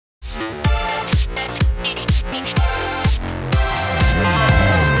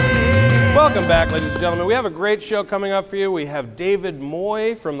Welcome back, ladies and gentlemen. We have a great show coming up for you. We have David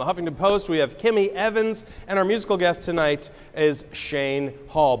Moy from the Huffington Post. We have Kimmy Evans, and our musical guest tonight is Shane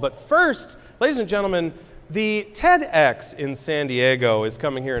Hall. But first, ladies and gentlemen, the TEDx in San Diego is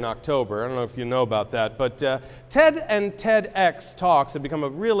coming here in October. I don't know if you know about that, but TED and TEDx talks have become a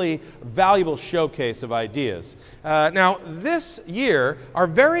really valuable showcase of ideas. Now, this year, our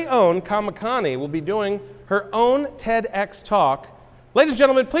very own Connie will be doing her own TEDx talk. Ladies and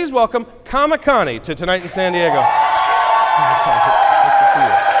gentlemen, please welcome Connie to Tonight in San Diego. Nice to see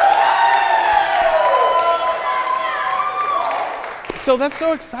you. So that's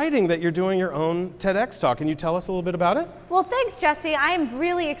so exciting that you're doing your own TEDx talk. Can you tell us a little bit about it? Well, thanks, Jesse. I am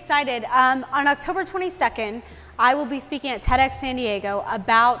really excited. On October 22nd, I will be speaking at TEDx San Diego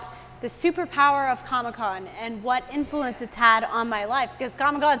about the superpower of Comic-Con and what influence it's had on my life. Because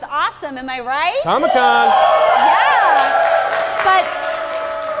Comic-Con's awesome, am I right? Comic-Con! Yeah! But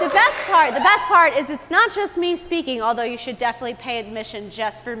the best part is it's not just me speaking, although you should definitely pay admission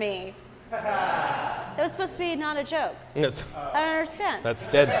just for me. That was supposed to be not a joke. Yes. I don't understand. That's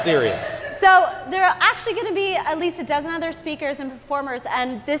dead serious. So there are actually going to be at least a dozen other speakers and performers,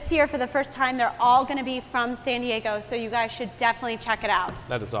 and this year for the first time they're all going to be from San Diego, so you guys should definitely check it out.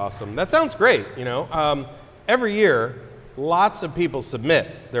 That is awesome. That sounds great. You know, every year lots of people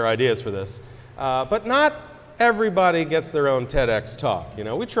submit their ideas for this, but not everybody gets their own TEDx talk. You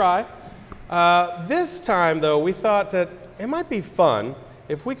know, we try. This time though, we thought that it might be fun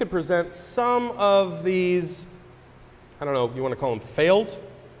if we could present some of these, I don't know, you want to call them failed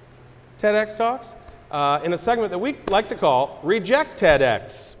TEDx talks, in a segment that we like to call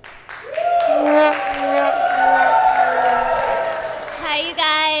rejecTedx. Hi, you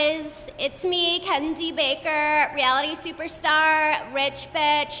guys. It's me, Kenzie Baker, reality superstar, rich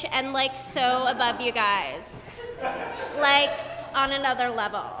bitch, and like so above you guys. Like on another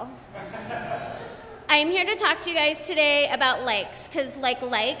level. I'm here to talk to you guys today about likes, because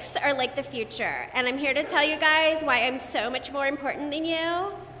likes are like the future. And I'm here to tell you guys why I'm so much more important than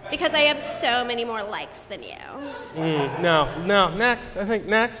you, because I have so many more likes than you. No, next. I think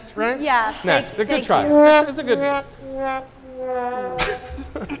next, right? Yeah. Next. A good try. It's a good.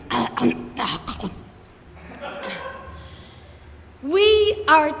 We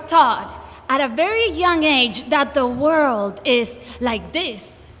are taught at a very young age that the world is like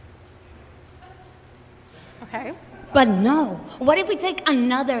this. Okay. But no, what if we take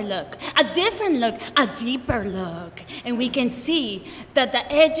another look, a different look, a deeper look, and we can see that the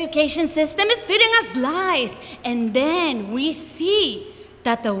education system is feeding us lies, and then we see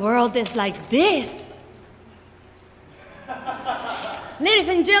that the world is like this. Ladies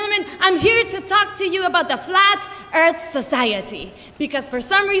and gentlemen, I'm here to talk to you about the Flat Earth Society, because for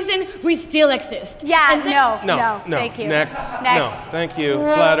some reason, we still exist. Yeah, no, thank you. Next. No, thank you.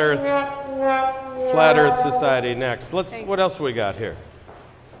 Flat Earth Society, next. What else we got here?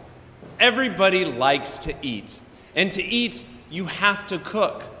 Everybody likes to eat. And to eat, you have to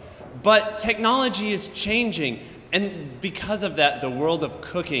cook. But technology is changing, and because of that, the world of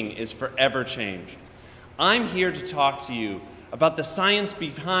cooking is forever changed. I'm here to talk to you about the science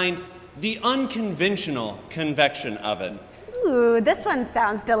behind the unconventional convection oven. Ooh, this one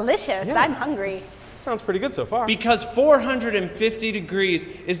sounds delicious. Yeah. I'm hungry. Sounds pretty good so far. Because 450 degrees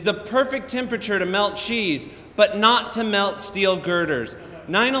is the perfect temperature to melt cheese, but not to melt steel girders.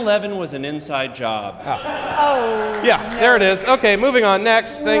 9/11 was an inside job. Oh. Yeah, no. There it is. Okay, moving on.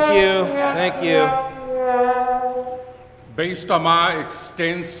 Next. Thank you. Thank you. Based on my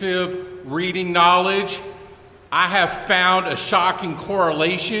extensive reading knowledge, I have found a shocking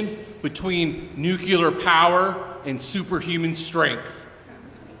correlation between nuclear power and superhuman strength.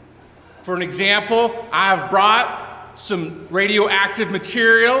 For an example, I have brought some radioactive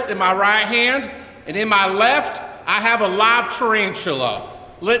material in my right hand, and in my left, I have a live tarantula.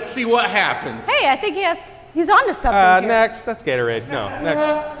 Let's see what happens. Hey, I think he's onto something here. Next, that's Gatorade. No, next,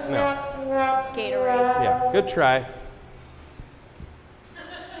 no. Gatorade. Yeah, good try.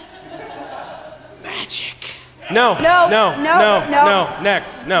 Magic. No, next, no. No,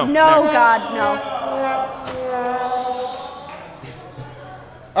 next. God, no.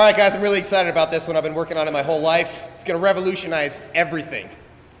 All right, guys, I'm really excited about this one. I've been working on it my whole life. It's gonna revolutionize everything.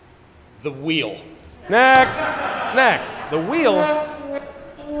 The wheel. Next, the wheel.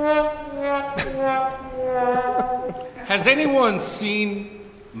 Has anyone seen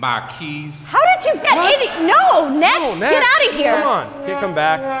my keys? How did you get any? No, next, get out of here. Come on, can't come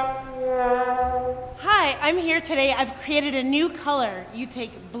back. Hi, I'm here today. I've created a new color. You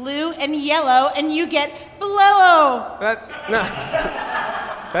take blue and yellow and you get blow.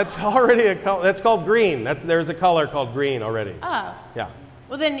 That's already a color. That's called green. There's a color called green already. Oh. Yeah.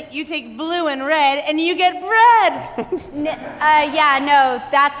 Well, then you take blue and red, and you get bread. Yeah, no,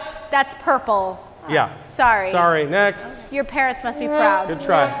 that's purple. Yeah. Sorry. Sorry, next. Your parents must be proud. Good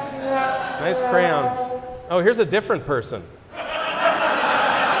try. Nice crayons. Oh, here's a different person.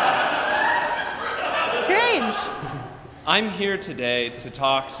 Strange. I'm here today to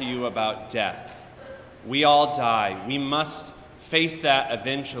talk to you about death. We all die. We must face that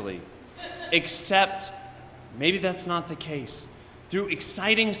eventually. Except, maybe that's not the case. Through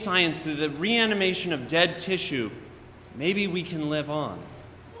exciting science, through the reanimation of dead tissue, maybe we can live on.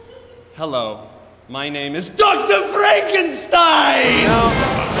 Hello, my name is Dr. Frankenstein!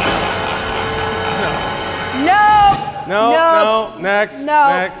 No, next,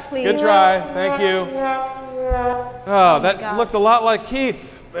 next. Please. Good try, thank you. Oh, that looked a lot like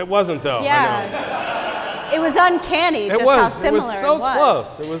Keith. It wasn't though, I know. Yeah. It was uncanny just how similar it was so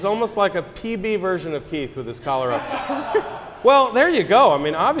close. It was almost like a PB version of Keith with his collar up. Well, there you go. I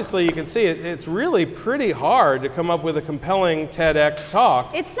mean, obviously you can see it's really pretty hard to come up with a compelling TEDx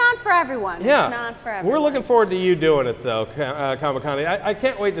talk. It's not for everyone. Yeah. It's not for everyone. We're looking forward to you doing it though, Connie. I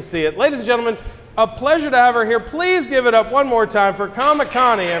can't wait to see it. Ladies and gentlemen, a pleasure to have her here. Please give it up one more time for Connie,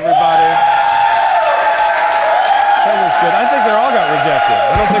 everybody. That was good. I think they all got rejected.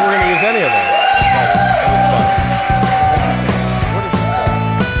 I don't think we're going to use any of them.